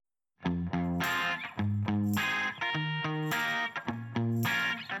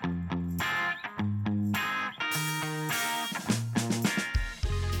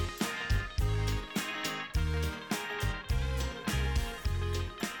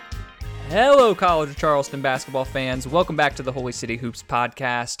Hello, College of Charleston basketball fans. Welcome back to the Holy City Hoops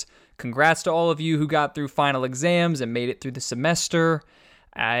podcast. Congrats to all of you who got through final exams and made it through the semester.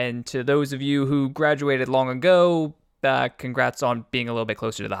 And to those of you who graduated long ago, congrats on being a little bit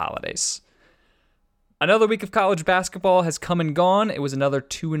closer to the holidays. Another week of college basketball has come and gone. It was another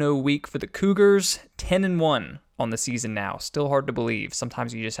 2-0 week for the Cougars, 10-1 on the season now. Still hard to believe.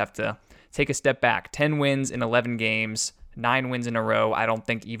 Sometimes you just have to take a step back. 10 wins in 11 games. 9 wins in a row. I don't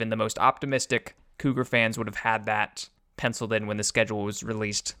think even the most optimistic Cougar fans would have had that penciled in when the schedule was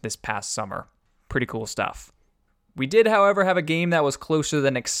released this past summer. Pretty cool stuff. We did, however, have a game that was closer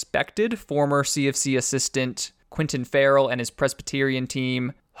than expected. Former CFC assistant Quentin Farrell and his Presbyterian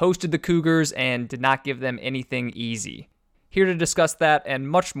team hosted the Cougars and did not give them anything easy. Here to discuss that and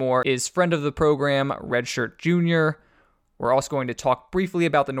much more is friend of the program, Redshirt Jr. We're also going to talk briefly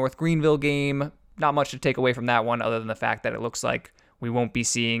about the North Greenville game. Not much to take away from that one other than the fact that it looks like we won't be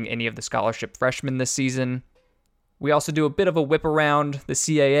seeing any of the scholarship freshmen this season. We also do a bit of a whip around the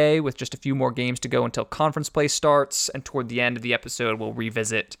CAA with just a few more games to go until conference play starts, and toward the end of the episode we'll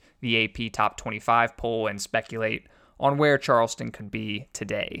revisit the AP Top 25 poll and speculate on where Charleston could be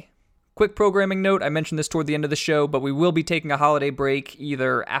today. Quick programming note, I mentioned this toward the end of the show, but we will be taking a holiday break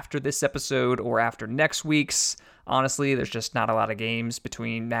either after this episode or after next week's. Honestly, there's just not a lot of games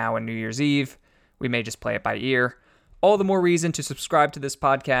between now and New Year's Eve. We may just play it by ear. All the more reason to subscribe to this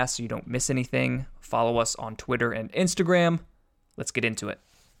podcast so you don't miss anything. Follow us on Twitter and Instagram. Let's get into it.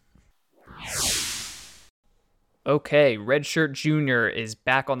 Okay, Redshirt Jr. is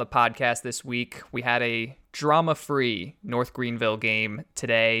back on the podcast this week. We had a drama-free North Greenville game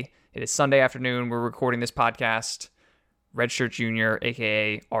today. It is Sunday afternoon. We're recording this podcast. Redshirt Jr.,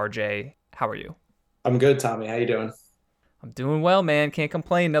 a.k.a. RJ, how are you? I'm good, Tommy. How you doing? I'm doing well, man. Can't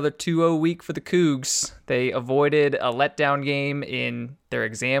complain. Another 2-0 week for the Cougs. They avoided a letdown game in their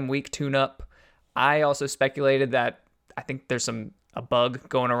exam week tune-up. I also speculated that I think there's a bug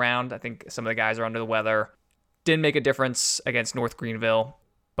going around. I think some of the guys are under the weather. Didn't make a difference against North Greenville.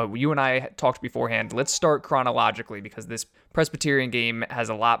 But you and I talked beforehand. Let's start chronologically because this Presbyterian game has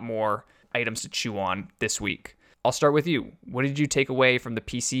a lot more items to chew on this week. I'll start with you. What did you take away from the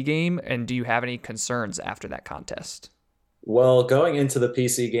PC game, and do you have any concerns after that contest? Well, going into the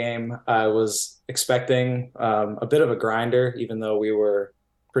PC game, I was expecting a bit of a grinder, even though we were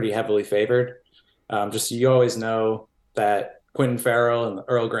pretty heavily favored. You always know that Quentin Farrell and the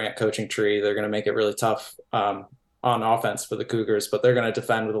Earl Grant coaching tree, they're going to make it really tough on offense for the Cougars, but they're going to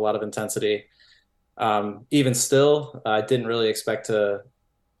defend with a lot of intensity. Even still, I didn't really expect to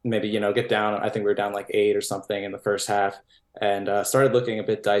maybe, get down. I think we were down like 8 or something in the first half and started looking a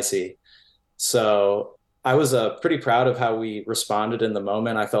bit dicey. So I was pretty proud of how we responded in the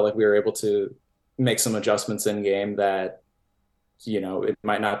moment. I felt like we were able to make some adjustments in game that, it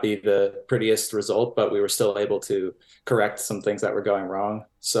might not be the prettiest result, but we were still able to correct some things that were going wrong.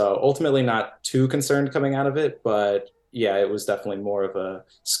 So ultimately not too concerned coming out of it, but yeah, it was definitely more of a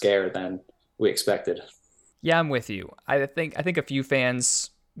scare than we expected. Yeah, I'm with you. I think a few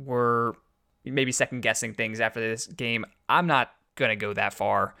fans were maybe second guessing things after this game. I'm not going to go that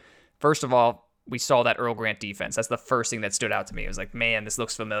far. First of all, we saw that Earl Grant defense. That's the first thing that stood out to me. It was like, man, this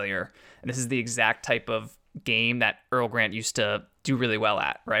looks familiar. And this is the exact type of game that Earl Grant used to do really well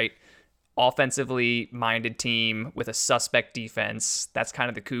at, right? Offensively minded team with a suspect defense. That's kind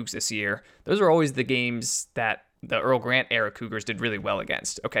of the Cougs this year. Those are always the games that the Earl Grant era Cougars did really well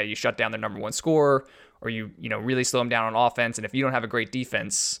against. Okay, you shut down their number one scorer, or you really slow them down on offense. And if you don't have a great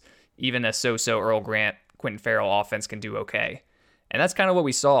defense, even a so-so Earl Grant, Quentin Farrell offense can do okay. And that's kind of what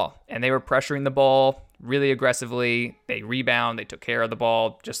we saw. And they were pressuring the ball really aggressively. They rebound. They took care of the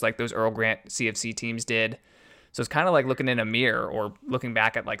ball, just like those Earl Grant CFC teams did. So it's kind of like looking in a mirror or looking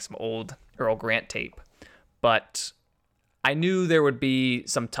back at like some old Earl Grant tape. But I knew there would be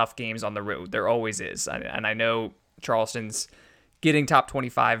some tough games on the road. There always is. And I know Charleston's getting top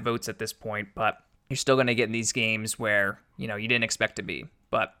 25 votes at this point, but you're still going to get in these games where, you didn't expect to be.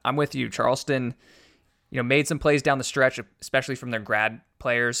 But I'm with you. Charleston made some plays down the stretch, especially from their grad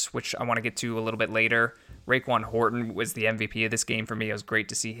players, which I want to get to a little bit later. Raekwon Horton was the MVP of this game for me. It was great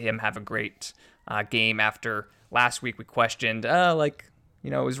to see him have a great game after last week we questioned, is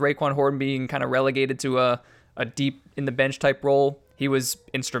Raekwon Horton being kind of relegated to a deep in the bench type role? He was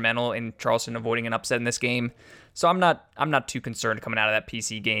instrumental in Charleston avoiding an upset in this game. So I'm not too concerned coming out of that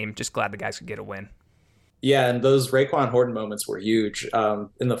PC game. Just glad the guys could get a win. Yeah, and those Raekwon Horton moments were huge.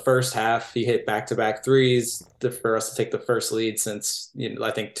 In the first half, he hit back-to-back threes for us to take the first lead since, I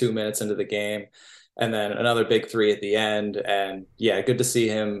think 2 minutes into the game. And then another big three at the end. And yeah, good to see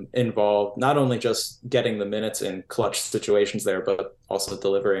him involved, not only just getting the minutes in clutch situations there, but also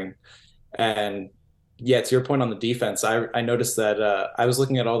delivering And yeah, to your point on the defense, I noticed that I was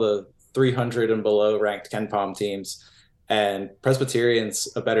looking at all the 300 and below ranked KenPom teams, and Presbyterian's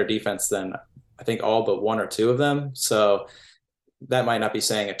a better defense than I think all but one or two of them. So that might not be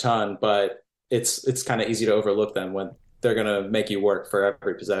saying a ton, but it's kind of easy to overlook them when they're going to make you work for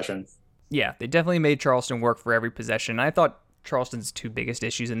every possession. Yeah, they definitely made Charleston work for every possession. I thought Charleston's two biggest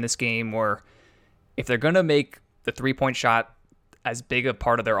issues in this game were if they're going to make the 3-point shot as big a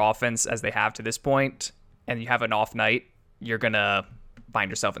part of their offense as they have to this point, and you have an off night, you're going to find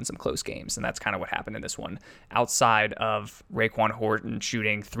yourself in some close games. And that's kind of what happened in this one. Outside of Raekwon Horton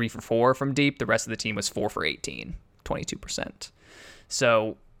shooting 3 for 4 from deep, the rest of the team was 4 for 18, 22%.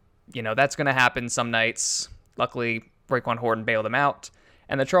 So, that's going to happen some nights. Luckily, Raekwon Horton bailed him out.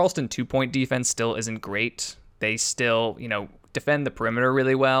 And the Charleston 2-point defense still isn't great. They still, defend the perimeter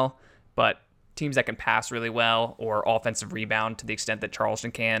really well, but teams that can pass really well or offensive rebound to the extent that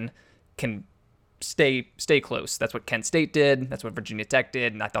Charleston can stay close. That's what Kent State did. That's what Virginia Tech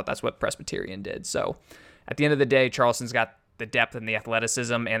did. And I thought that's what Presbyterian did. So at the end of the day, Charleston's got the depth and the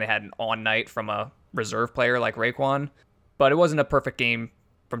athleticism, and they had an on night from a reserve player like Raekwon. But it wasn't a perfect game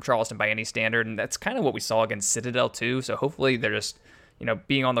from Charleston by any standard. And that's kind of what we saw against Citadel too. So hopefully they're just,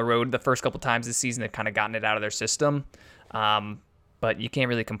 being on the road the first couple times this season, they've kind of gotten it out of their system. But you can't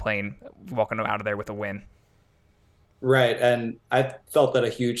really complain walking out of there with a win. Right. And I felt that a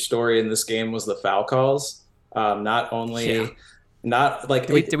huge story in this game was the foul calls. Not only, Yeah. not like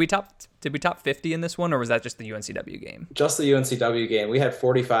Did we top 50 in this one, or was that just the UNCW game? just the UNCW game. We had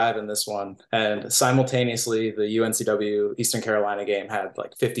 45 in this one, and simultaneously the UNCW Eastern Carolina game had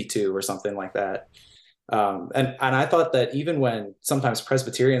like 52 or something like that. And I thought that even when sometimes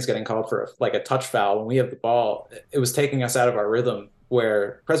Presbyterian's getting called for like a touch foul when we have the ball, it was taking us out of our rhythm,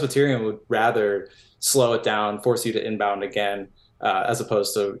 where Presbyterian would rather slow it down, force you to inbound again, as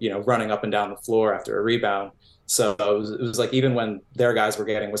opposed to running up and down the floor after a rebound. So it was like even when their guys were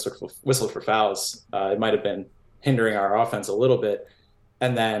getting whistled for fouls, it might have been hindering our offense a little bit.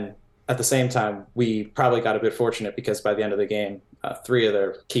 And then at the same time, we probably got a bit fortunate because by the end of the game, 3 of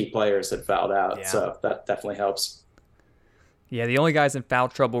their key players had fouled out. Yeah. So that definitely helps. Yeah, the only guys in foul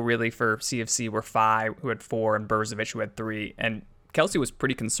trouble really for CFC were Phi, who had 4, and Berzovic, who had 3. And Kelsey was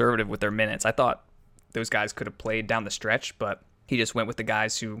pretty conservative with their minutes. I thought those guys could have played down the stretch, but he just went with the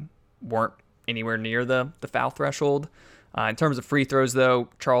guys who weren't anywhere near the foul threshold. In terms of free throws, though,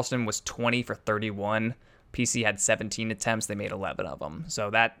 Charleston was 20 for 31. PC had 17 attempts. They made 11 of them. So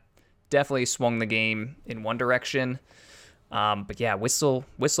that definitely swung the game in one direction. But yeah, whistle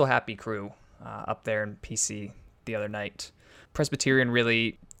happy crew up there in PC the other night. Presbyterian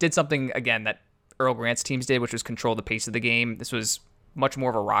really did something, again, that Earl Grant's teams did, which was control the pace of the game. This was much more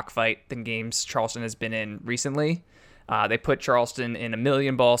of a rock fight than games Charleston has been in recently. They put Charleston in a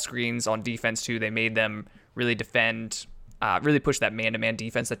million ball screens on defense, too. They made them really defend, really push that man-to-man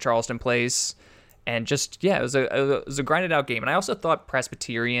defense that Charleston plays. And just, yeah, it was a grinded-out game. And I also thought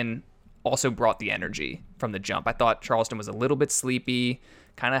Presbyterian also brought the energy from the jump. I thought Charleston was a little bit sleepy,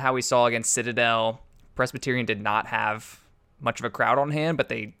 kind of how we saw against Citadel. Presbyterian did not have much of a crowd on hand, but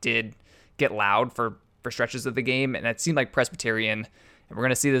they did get loud for stretches of the game. And it seemed like Presbyterian, and we're going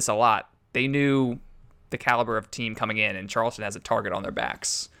to see this a lot, they knew the caliber of team coming in, and Charleston has a target on their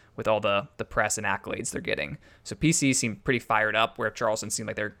backs with all the press and accolades they're getting. So PC seemed pretty fired up, where Charleston seemed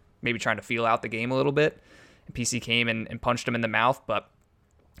like they're maybe trying to feel out the game a little bit. And PC came and punched them in the mouth, but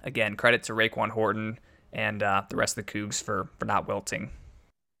again, credit to Raekwon Horton and the rest of the Cougs for not wilting.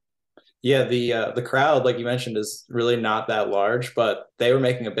 Yeah, the crowd, like you mentioned, is really not that large, but they were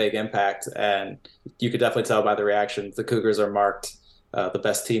making a big impact, and you could definitely tell by the reaction. The Cougars are marked the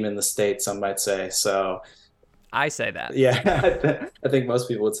best team in the state, some might say. So I say that. Yeah, I think most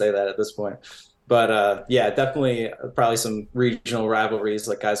people would say that at this point. But yeah, definitely probably some regional rivalries,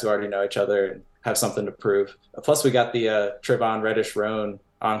 like guys who already know each other and have something to prove. Plus, we got the Trevon Reddish-Roan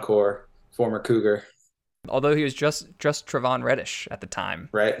encore, former Cougar. Although he was just Trevon Reddish at the time.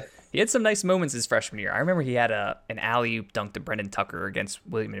 Right. He had some nice moments his freshman year. I remember he had an alley-oop dunk to Brendan Tucker against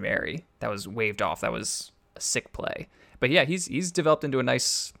William & Mary. That was waved off. That was a sick play. But yeah, he's developed into a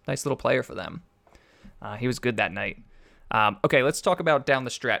nice little player for them. He was good that night. Okay, let's talk about down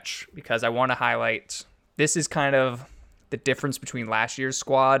the stretch, because I want to highlight, this is kind of the difference between last year's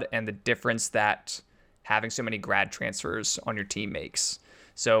squad and the difference that having so many grad transfers on your team makes.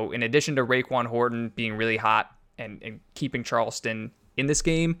 So in addition to Raekwon Horton being really hot and keeping Charleston in this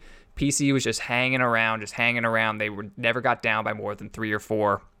game, PC was just hanging around. They never got down by more than 3 or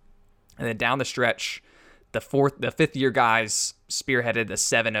 4. And then down the stretch, the fifth year guys spearheaded a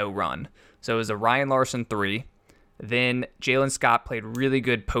 7-0 run. So it was a Ryan Larson 3, Then Jalen Scott played really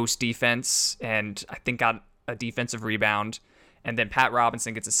good post defense and I think got a defensive rebound. And then Pat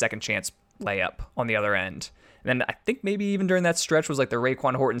Robinson gets a second chance layup on the other end. And then I think maybe even during that stretch was like the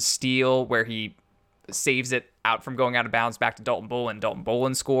Raekwon Horton steal where he saves it out from going out of bounds back to Dalton Bolin. Dalton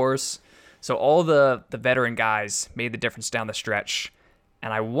Bolin scores. So all the veteran guys made the difference down the stretch.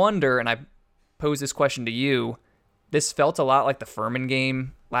 And I wonder, and I pose this question to you, this felt a lot like the Furman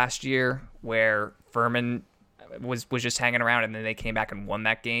game last year where Furman was just hanging around and then they came back and won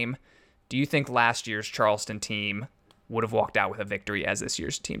that game. Do you think last year's Charleston team would have walked out with a victory as this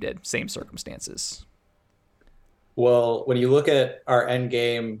year's team did? Same circumstances. Well, when you look at our end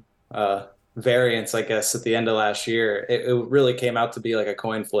game variance, I guess, at the end of last year, it really came out to be like a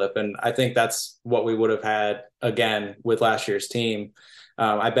coin flip. And I think that's what we would have had again with last year's team.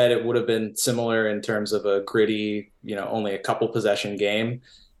 I bet it would have been similar in terms of a gritty, only a couple possession game.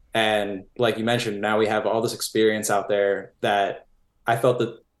 And like you mentioned, now we have all this experience out there that I felt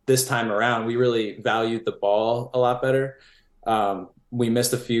that this time around, we really valued the ball a lot better. We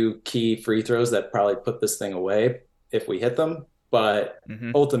missed a few key free throws that probably put this thing away if we hit them, but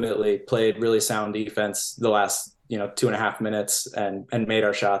ultimately played really sound defense the last, 2.5 minutes and made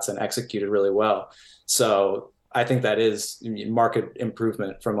our shots and executed really well. So I think that is marked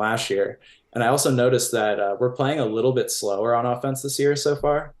improvement from last year. And I also noticed that we're playing a little bit slower on offense this year so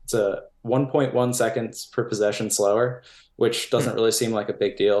far. It's a 1.1 seconds per possession slower, which doesn't really seem like a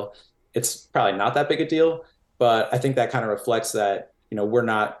big deal. It's probably not that big a deal, but I think that kind of reflects that, we're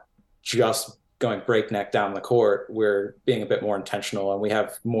not just going breakneck down the court. We're being a bit more intentional and we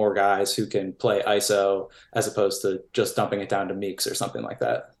have more guys who can play ISO as opposed to just dumping it down to Meeks or something like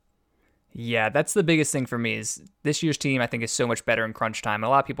that. Yeah, that's the biggest thing for me is this year's team I think is so much better in crunch time. And a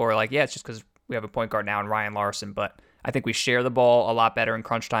lot of people are like, yeah, it's just because we have a point guard now in Ryan Larson, but I think we share the ball a lot better in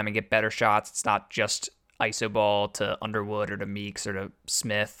crunch time and get better shots. It's not just ISO ball to Underwood or to Meeks or to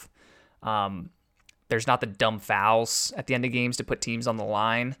Smith. There's not the dumb fouls at the end of games to put teams on the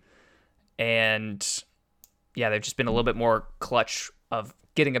line. And yeah, they've just been a little bit more clutch of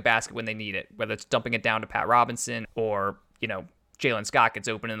getting a basket when they need it, whether it's dumping it down to Pat Robinson or, Jalen Scott gets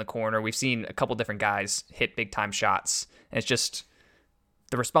open in the corner. We've seen a couple different guys hit big time shots. And it's just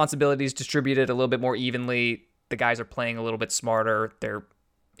the responsibility is distributed a little bit more evenly. The guys are playing a little bit smarter. They're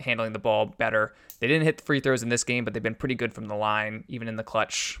handling the ball better. They didn't hit the free throws in this game, but they've been pretty good from the line, even in the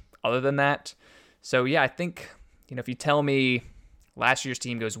clutch other than that. So yeah, I think, if you tell me last year's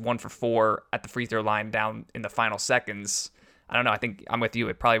team goes 1 for 4 at the free throw line down in the final seconds, I don't know. I think I'm with you.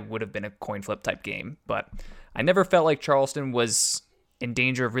 It probably would have been a coin flip type game, but I never felt like Charleston was in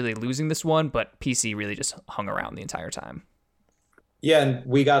danger of really losing this one, but PC really just hung around the entire time. Yeah, and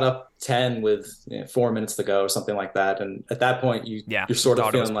we got up 10 with 4 minutes to go or something like that. And at that point, you're sort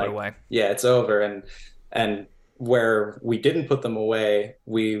of feeling like, it's over. And where we didn't put them away,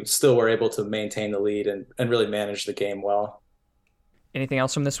 we still were able to maintain the lead and really manage the game well. Anything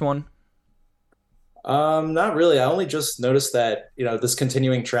else from this one? Not really. I only just noticed that, this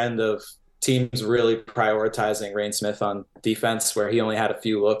continuing trend of teams really prioritizing Rain Smith on defense, where he only had a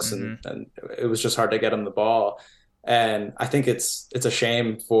few looks and it was just hard to get him the ball. And I think it's a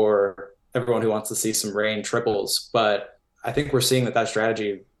shame for everyone who wants to see some Rain triples, but I think we're seeing that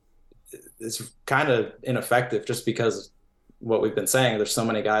strategy is kind of ineffective just because what we've been saying, there's so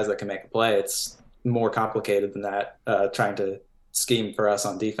many guys that can make a play. It's more complicated than that, trying to scheme for us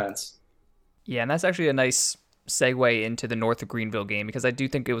on defense. Yeah, and that's actually a nice segue into the North of Greenville game, because I do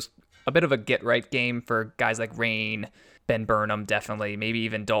think it was a bit of a get-right game for guys like Rain, Ben Burnham, definitely, maybe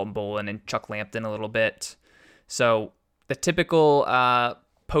even Dalton Bolin and Chuck Lampton a little bit. So the typical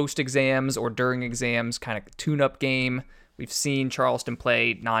post-exams or during exams kind of tune-up game. We've seen Charleston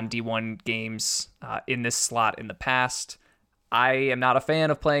play non-D1 games in this slot in the past. I am not a fan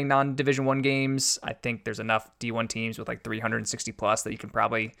of playing non-Division I games. I think there's enough D1 teams with like 360 plus that you can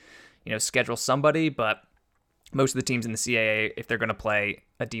probably, schedule somebody, but most of the teams in the CAA, if they're going to play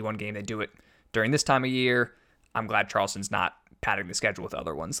a D1 game, they do it during this time of year. I'm glad Charleston's not padding the schedule with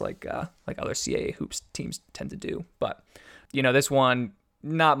other ones like other CAA hoops teams tend to do. But, this one,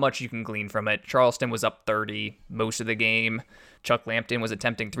 not much you can glean from it. Charleston was up 30 most of the game. Chuck Lampton was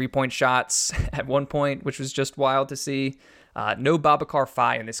attempting 3-point shots at one point, which was just wild to see. No Babacar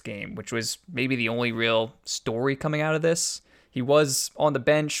Faye in this game, which was maybe the only real story coming out of this. He was on the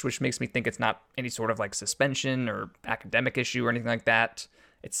bench, which makes me think it's not any sort of like suspension or academic issue or anything like that.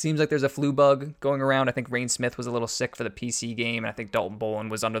 It seems like there's a flu bug going around. I think Rain Smith was a little sick for the PC game, and I think Dalton Bolin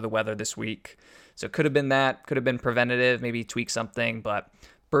was under the weather this week. So it could have been that, could have been preventative, maybe tweak something, but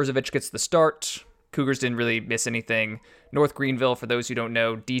Berzovic gets the start. Cougars didn't really miss anything. North Greenville, for those who don't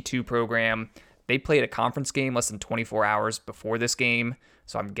know, D2 program. They played a conference game less than 24 hours before this game,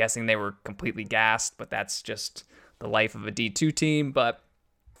 so I'm guessing they were completely gassed, but that's just the life of a D2 team. But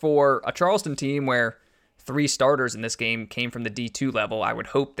for a Charleston team where 3 starters in this game came from the D2 level, I would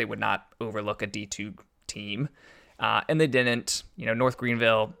hope they would not overlook a D2 team. And they didn't. North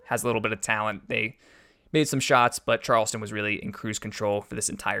Greenville has a little bit of talent. They made some shots, but Charleston was really in cruise control for this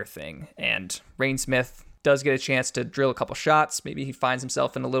entire thing. And Rain Smith does get a chance to drill a couple shots. Maybe he finds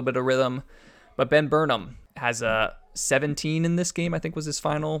himself in a little bit of rhythm. But Ben Burnham has a 17 in this game, I think was his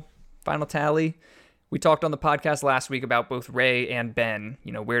final tally. We talked on the podcast last week about both Ray and Ben.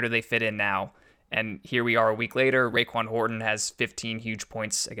 Where do they fit in now? And here we are a week later. Raekwon Horton has 15 huge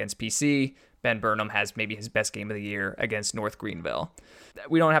points against PC. Ben Burnham has maybe his best game of the year against North Greenville.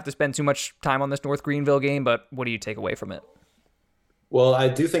 We don't have to spend too much time on this North Greenville game, but what do you take away from it? Well, I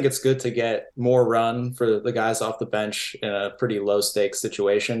do think it's good to get more run for the guys off the bench in a pretty low stakes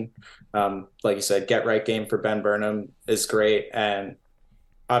situation. Like you said, get right game for Ben Burnham is great. And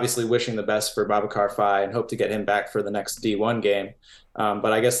obviously wishing the best for Babacar Faye and hope to get him back for the next D1 game.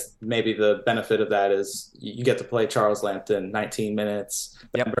 But I guess maybe the benefit of that is you get to play Charles Lampton 19 minutes.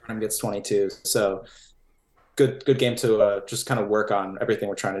 Yep. Ben Burnham gets 22. So good game to just kind of work on everything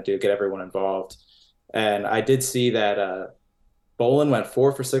we're trying to do, get everyone involved. And I did see that Bolin went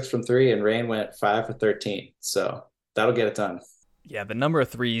 4 for 6 from 3 and Rain went 5 for 13. So that'll get it done. Yeah, the number of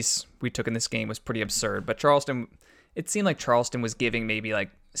threes we took in this game was pretty absurd. But Charleston, it seemed like Charleston was giving maybe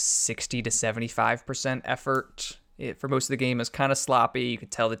like 60 to 75% effort. For most of the game, it was kind of sloppy. You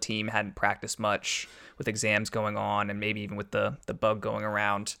could tell the team hadn't practiced much with exams going on and maybe even with the bug going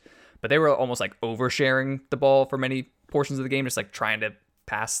around. But they were almost like oversharing the ball for many portions of the game, just like trying to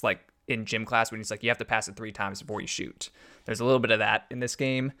pass like in gym class when it's like you have to pass it 3 times before you shoot. There's a little bit of that in this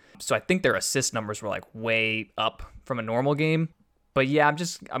game. So I think their assist numbers were like way up from a normal game. But yeah,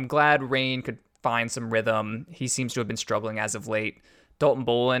 I'm glad Rain could find some rhythm. He seems to have been struggling as of late. Dalton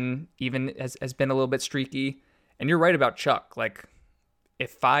Bolin even has been a little bit streaky. And you're right about Chuck. Like,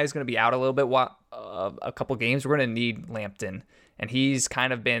 if Faye is going to be out a little bit, a couple games, we're going to need Lampton. And he's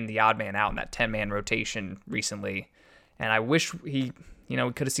kind of been the odd man out in that 10-man rotation recently. And I wish we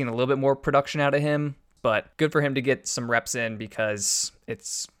could have seen a little bit more production out of him. But good for him to get some reps in because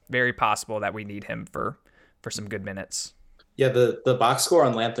it's very possible that we need him for some good minutes. Yeah, the box score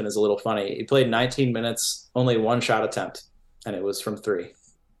on Lampton is a little funny. He played 19 minutes, only 1 shot attempt, and it was from 3.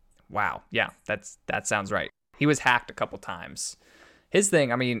 Wow. Yeah, that sounds right. He was hacked a couple times. His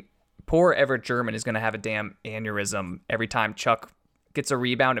thing, I mean, poor Everett German is going to have a damn aneurysm every time Chuck gets a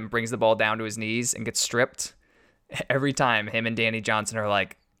rebound and brings the ball down to his knees and gets stripped. Every time him and Danny Johnson are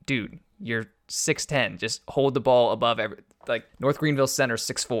like, dude, you're 6'10". Just hold the ball above like North Greenville center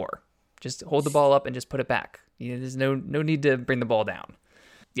 6'4". Just hold the ball up and just put it back. There's no need to bring the ball down.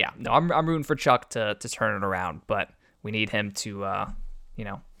 Yeah, no, I'm rooting for Chuck to turn it around, but we need him to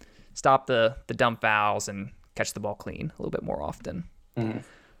stop the dumb fouls and catch the ball clean a little bit more often.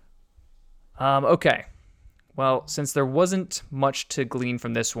 Mm-hmm. Okay. Well, since there wasn't much to glean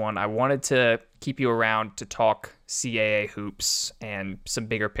from this one, I wanted to keep you around to talk CAA hoops and some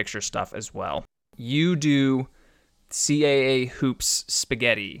bigger picture stuff as well. You do CAA hoops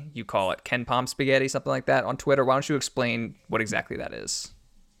spaghetti, you call it. KenPom spaghetti, something like that on Twitter. Why don't you explain what exactly that is?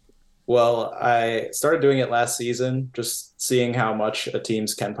 Well, I started doing it last season, just seeing how much a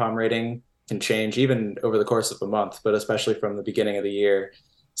team's KenPom rating can change even over the course of a month, but especially from the beginning of the year.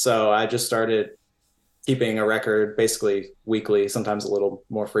 So I just started keeping a record basically weekly, sometimes a little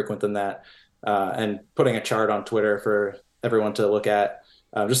more frequent than that, and putting a chart on Twitter for everyone to look at,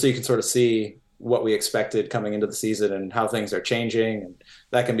 just so you can sort of see what we expected coming into the season and how things are changing. And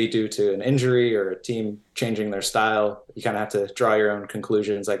that can be due to an injury or a team changing their style. You kind of have to draw your own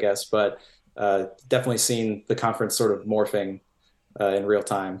conclusions, I guess, but definitely seen the conference sort of morphing in real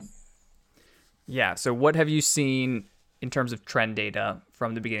time. Yeah. So what have you seen in terms of trend data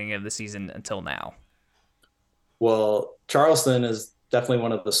from the beginning of the season until now? Well, Charleston is definitely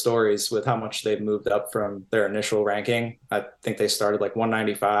one of the stories with how much they've moved up from their initial ranking. I think they started like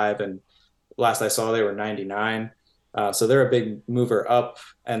 195, and last I saw they were 99. So they're a big mover up.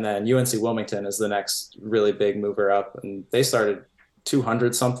 And then UNC Wilmington is the next really big mover up. And they started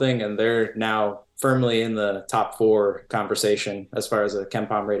 200 something, and they're now firmly in the top 4 conversation as far as a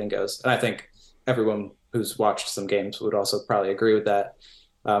KenPom rating goes. And I think everyone who's watched some games would also probably agree with that.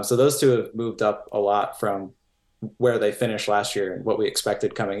 So those two have moved up a lot from where they finished last year and what we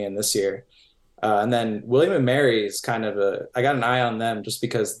expected coming in this year. And then William and Mary is kind of I got an eye on them just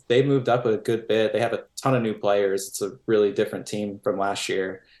because they moved up a good bit. They have a ton of new players. It's a really different team from last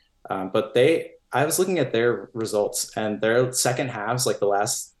year. But they I was looking at their results and their second halves, like the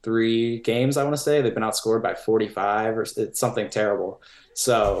last three games, I want to say they've been outscored by 45 or it's something terrible.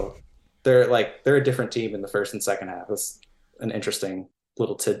 So they're a different team in the first and second half. That's an interesting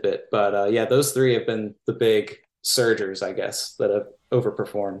little tidbit. But yeah, those three have been the big surgers, I guess, that have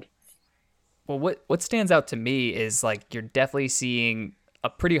overperformed. Well, what stands out to me is like you're definitely seeing a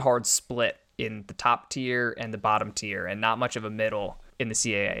pretty hard split in the top tier and the bottom tier, and not much of a middle in the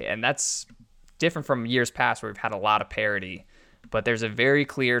CAA. And that's different from years past where we've had a lot of parity. But there's a very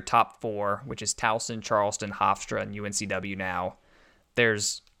clear top four, which is Towson, Charleston, Hofstra, and UNCW now.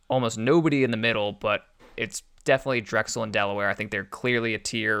 There's almost nobody in the middle, but it's definitely Drexel and Delaware. I think they're clearly a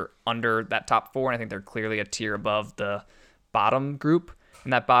tier under that top four, and I think they're clearly a tier above the bottom group.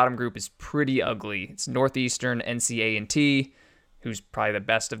 And that bottom group is pretty ugly. It's Northeastern, NCA&T, who's probably the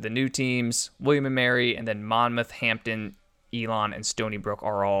best of the new teams, William & Mary, and then Monmouth, Hampton, Elon, and Stony Brook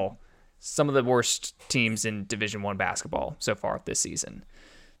are all some of the worst teams in Division I basketball so far this season.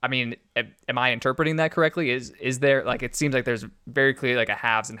 I mean, am I interpreting that correctly? Is there, like, it seems like there's very clearly like a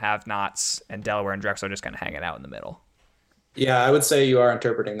haves and have-nots, and Delaware and Drexel are just kind of hanging out in the middle. Yeah, I would say you are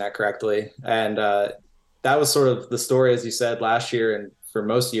interpreting that correctly. And that was sort of the story, as you said, last year and for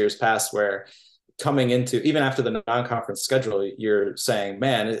most years past, where coming into, even after the non-conference schedule, you're saying,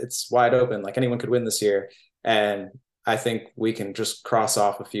 man, it's wide open. Like anyone could win this year. And I think we can just cross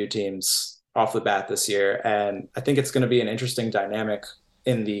off a few teams off the bat this year. And I think it's going to be an interesting dynamic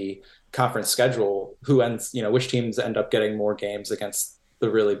in the conference schedule, who ends, which teams end up getting more games against the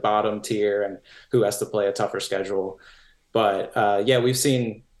really bottom tier and who has to play a tougher schedule. But yeah, we've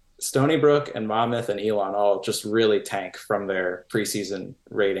seen Stony Brook and Monmouth and Elon all just really tank from their preseason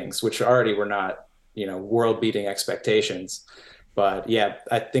ratings, which already were not, world-beating expectations. But yeah,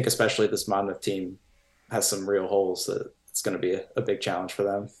 I think especially this Monmouth team has some real holes that it's going to be a big challenge for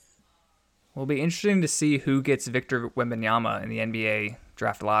them. It'll be interesting to see who gets Victor Wembanyama in the NBA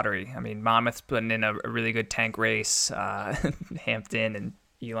draft lottery. I mean, Monmouth's putting in a really good tank race, Hampton and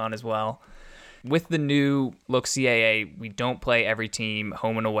Elon as well. With the new look CAA, we don't play every team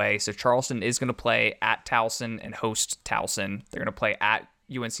home and away. So Charleston is going to play at Towson and host Towson. They're going to play at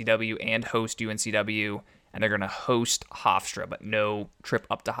UNCW and host UNCW. And they're going to host Hofstra, but no trip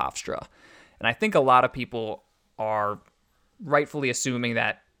up to Hofstra. And I think a lot of people are rightfully assuming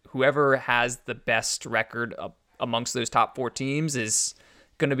that whoever has the best record amongst those top four teams is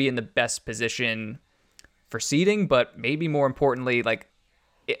going to be in the best position for seeding. But maybe more importantly, like,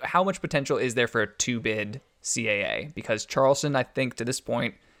 how much potential is there for a two-bid CAA? Because Charleston, I think, to this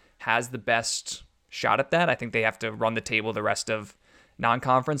point, has the best shot at that. I think they have to run the table the rest of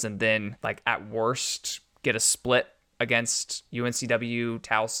non-conference and then, like, at worst, get a split against UNCW,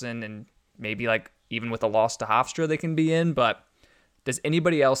 Towson, and maybe, like, even with a loss to Hofstra they can be in. But does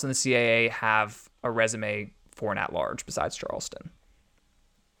anybody else in the CAA have a resume for an at-large besides Charleston?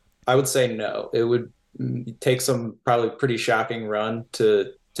 I would say no. It would take some probably pretty shocking run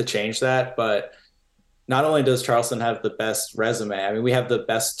to change that. But not only does Charleston have the best resume, I mean, we have the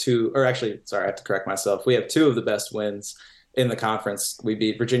best two, or actually, sorry, I have to correct myself. We have two of the best wins in the conference. We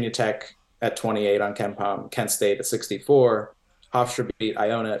beat Virginia Tech at 28 on KenPom, Kent State at 64, Hofstra beat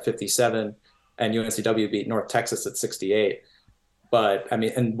Iona at 57, and UNCW beat North Texas at 68. But I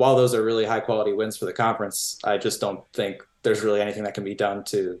mean, and while those are really high quality wins for the conference, I just don't think there's really anything that can be done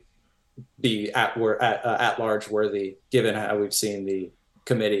to be at large worthy, given how we've seen the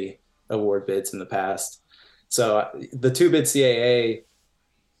committee award bids in the past. So the two bid CAA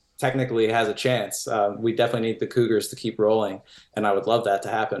technically has a chance. We definitely need the Cougars to keep rolling, and I would love that to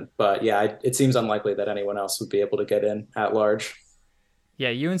happen. But yeah, it seems unlikely that anyone else would be able to get in at large. Yeah,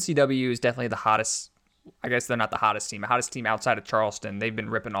 UNCW is definitely the hottest. I guess they're not the hottest team. The hottest team outside of Charleston. They've been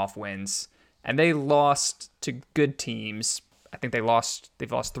ripping off wins, and they lost to good teams. I think they've lost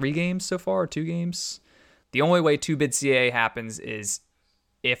 3 games so far, or 2 games. The only way two-bid CAA happens is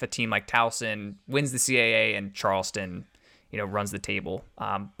if a team like Towson wins the CAA and Charleston, runs the table.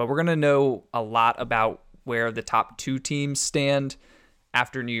 But we're going to know a lot about where the top 2 teams stand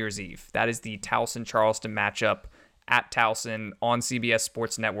after New Year's Eve. That is the Towson-Charleston matchup at Towson on CBS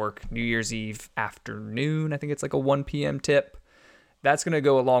Sports Network, New Year's Eve afternoon. I think it's like a 1 p.m. tip. That's going to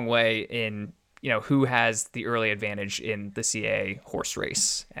go a long way in who has the early advantage in the CAA horse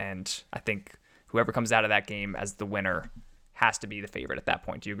race. And I think whoever comes out of that game as the winner has to be the favorite at that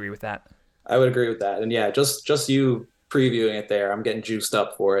point. Do you agree with that? I would agree with that. And yeah, just you previewing it there, I'm getting juiced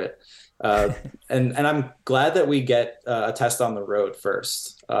up for it. And I'm glad that we get a test on the road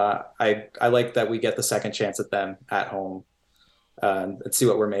first. I like that we get the second chance at them at home and see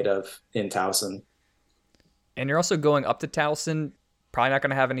what we're made of in Towson. And you're also going up to Towson. Probably not going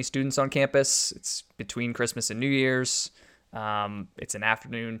to have any students on campus. It's between Christmas and New Year's. It's an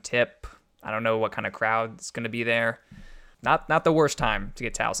afternoon tip. I don't know what kind of crowd is going to be there. Not the worst time to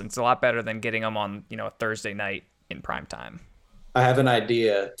get Towson. It's a lot better than getting them on, a Thursday night in prime time. I have an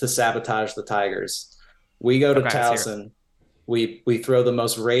idea to sabotage the Tigers. We go to Towson. We throw the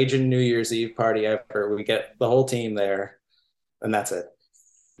most raging New Year's Eve party ever. We get the whole team there, and that's it.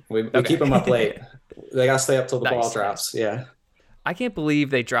 We keep them up late. They got to stay up till the ball drops. Yeah. I can't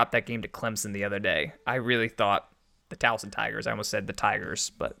believe they dropped that game to Clemson the other day. I really thought the Towson Tigers. I almost said the Tigers,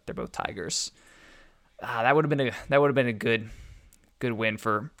 but they're both Tigers. That would have been a good win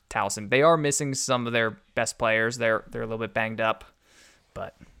for Towson. They are missing some of their best players. They're a little bit banged up,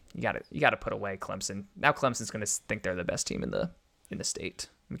 but you got to put away Clemson. Now Clemson's going to think they're the best team in the state.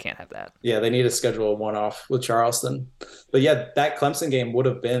 We can't have that. Yeah, they need to schedule a one-off with Charleston. But yeah, that Clemson game would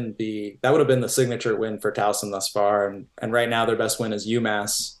have been the signature win for Towson thus far. And right now their best win is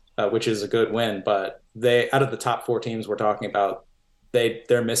UMass, which is a good win. But out of the top 4 teams we're talking about,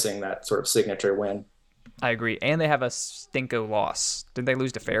 they're missing that sort of signature win. I agree. And they have a stinko loss. Did they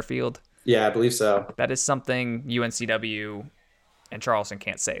lose to Fairfield? Yeah, I believe so. That is something UNCW and Charleston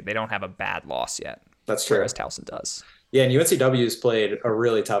can't say. They don't have a bad loss yet. That's true. Whereas Towson does. Yeah, and UNCW's played a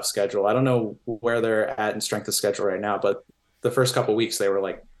really tough schedule. I don't know where they're at in strength of schedule right now, but the first couple of weeks they were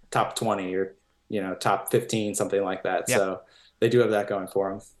like top 20 or top 15, something like that. Yep. So they do have that going for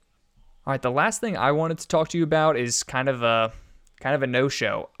them. All right, the last thing I wanted to talk to you about is kind of a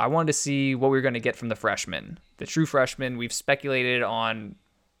no-show. I wanted to see what we were going to get from the freshmen. The true freshmen, we've speculated on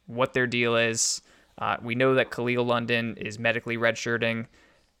what their deal is. We know that Khalil London is medically redshirting.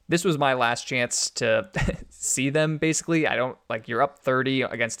 This was my last chance to see them, basically. You're up 30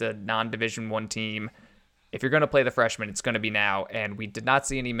 against a non-Division I team. If you're going to play the freshmen, it's going to be now. And we did not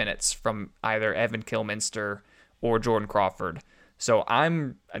see any minutes from either Evan Kilminster or Jordan Crawford. So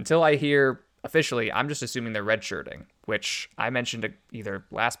until I hear officially, I'm just assuming they're redshirting, which I mentioned either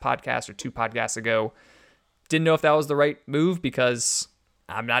last podcast or 2 podcasts ago. Didn't know if that was the right move because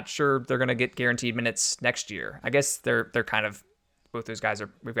I'm not sure they're going to get guaranteed minutes next year. I guess they're kind of, both those guys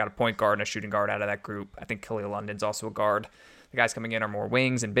we've got a point guard and a shooting guard out of that group. I think Khalil London's also a guard. The guys coming in are more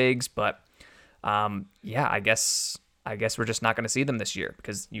wings and bigs, but I guess we're just not going to see them this year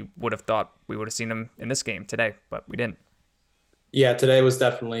because you would have thought we would have seen them in this game today, but we didn't. Yeah, today was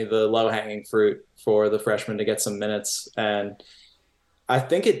definitely the low-hanging fruit for the freshmen to get some minutes. And I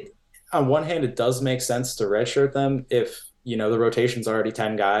think on one hand, it does make sense to redshirt them if, the rotation's already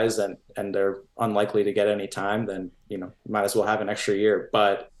 10 guys and they're unlikely to get any time, then, might as well have an extra year.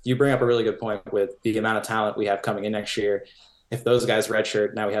 But you bring up a really good point with the amount of talent we have coming in next year. If those guys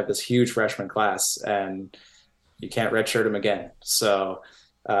redshirt, now we have this huge freshman class and you can't redshirt them again. So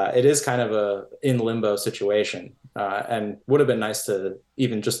it is kind of a in limbo situation. And would have been nice to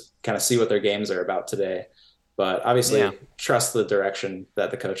even just kind of see what their games are about today. But obviously trust the direction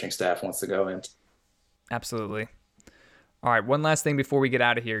that the coaching staff wants to go in. Absolutely. All right, one last thing before we get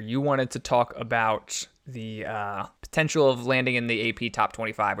out of here. You wanted to talk about the potential of landing in the AP Top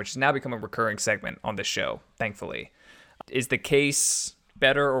 25, which has now become a recurring segment on this show, thankfully. Is the case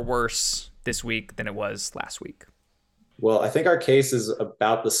better or worse this week than it was last week? Well, I think our case is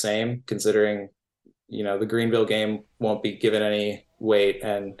about the same, considering the Greenville game won't be given any weight,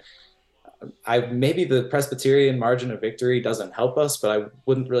 and maybe the Presbyterian margin of victory doesn't help us, but I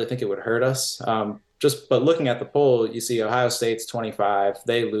wouldn't really think it would hurt us. But looking at the poll, you see Ohio State's 25,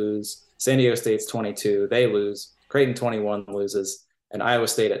 they lose. San Diego State's 22, they lose. Creighton 21 loses, and Iowa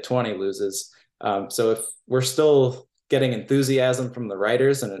State at 20 loses. So if we're still getting enthusiasm from the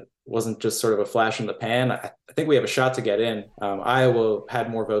writers and it wasn't just sort of a flash in the pan, I think we have a shot to get in. Iowa had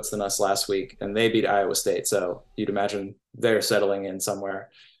more votes than us last week, and they beat Iowa State. So you'd imagine they're settling in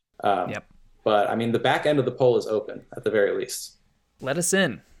somewhere. Yep. But, the back end of the poll is open, at the very least. Let us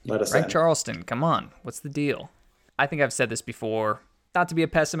in. Right, Charleston, come on. What's the deal? I think I've said this before. Not to be a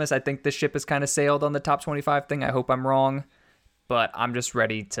pessimist, I think the ship has kind of sailed on the top 25 thing. I hope I'm wrong. But I'm just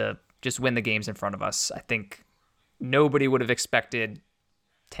ready to just win the games in front of us. I think nobody would have expected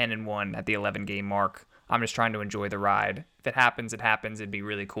 10-1 at the 11-game mark. I'm just trying to enjoy the ride. If it happens, it happens. It'd be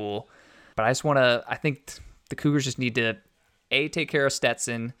really cool. But I think the Cougars just need to, take care of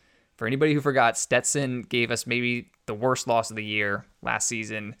Stetson. For anybody who forgot, Stetson gave us maybe the worst loss of the year last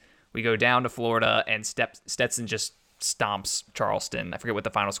season. We go down to Florida, and Stetson just stomps Charleston. I forget what the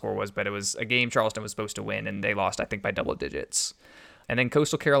final score was, but it was a game Charleston was supposed to win, and they lost, I think, by double digits. And then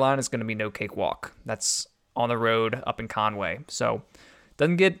Coastal Carolina is going to be no cakewalk. That's on the road up in Conway. So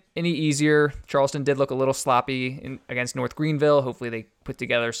doesn't get any easier. Charleston did look a little sloppy against North Greenville. Hopefully they put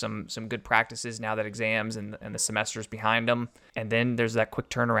together some good practices now that exams and the semester's behind them. And then there's that quick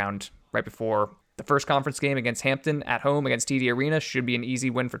turnaround right before the first conference game against Hampton at home against TD Arena. Should be an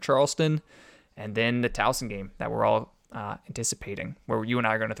easy win for Charleston. And then the Towson game that we're all anticipating, where you and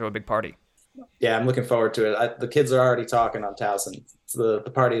I are going to throw a big party. Yeah, I'm looking forward to it. The kids are already talking on Towson. It's the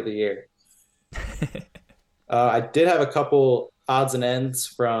party of the year. I did have a couple odds and ends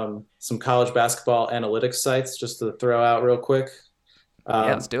from some college basketball analytics sites just to throw out real quick. Yeah,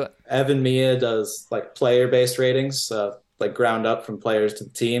 let's do it. Evan Mia does like player-based ratings, like ground up from players to the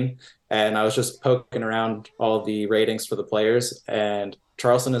team. And I was just poking around all the ratings for the players, and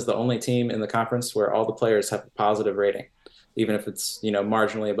Charleston is the only team in the conference where all the players have a positive rating, even if it's,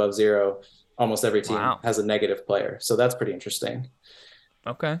 marginally above zero. Almost every team has a negative player. So that's pretty interesting.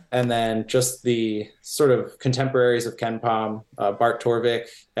 Okay. And then just the sort of contemporaries of KenPom, Bart Torvik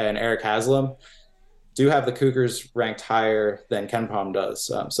and Eric Haslam, do have the Cougars ranked higher than KenPom does.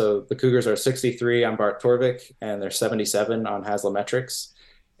 So the Cougars are 63 on Bart Torvik, and they're 77 on Haslametrics.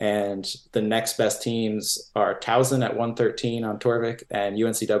 And the next best teams are Towson at 113 on Torvik and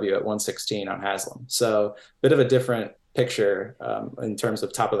UNCW at 116 on Haslam. So a bit of a different picture in terms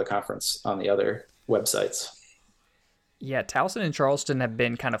of top of the conference on the other websites. Yeah, Towson and Charleston have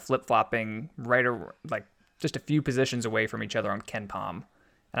been kind of flip-flopping like just a few positions away from each other on KenPom.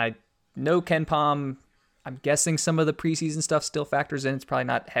 And I know KenPom, I'm guessing some of the preseason stuff still factors in. It's probably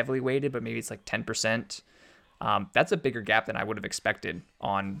not heavily weighted, but maybe it's like 10%. That's a bigger gap than I would have expected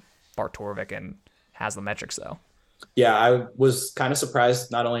on Bart Torvik and Haslametrics, though. Yeah, I was kind of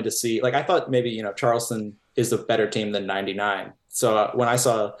surprised not only to see, like I thought maybe, Charleston is a better team than 99. So when I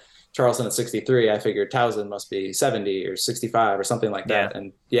saw Charleston at 63, I figured Towson must be 70 or 65 or something like that.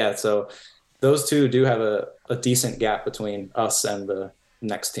 And so those two do have a decent gap between us and the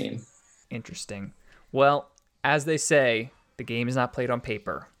next team. Interesting. Well, as they say, the game is not played on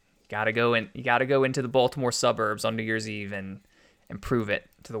paper. You gotta go into the Baltimore suburbs on New Year's Eve and prove it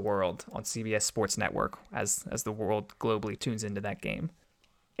to the world on CBS Sports Network as the world globally tunes into that game.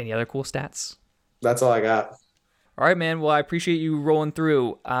 Any other cool stats? That's all I got. All right, man. Well, I appreciate you rolling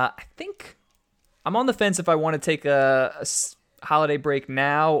through. I think I'm on the fence if I want to take a holiday break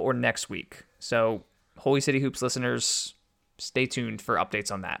now or next week. So, Holy City Hoops listeners, stay tuned for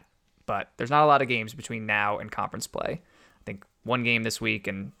updates on that. But there's not a lot of games between now and conference play. I think one game this week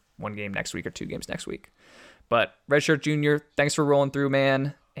and one game next week or two games next week. But Redshirt Junior, thanks for rolling through,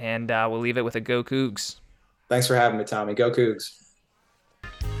 man. And we'll leave it with a Go Cougs. Thanks for having me, Tommy. Go Cougs.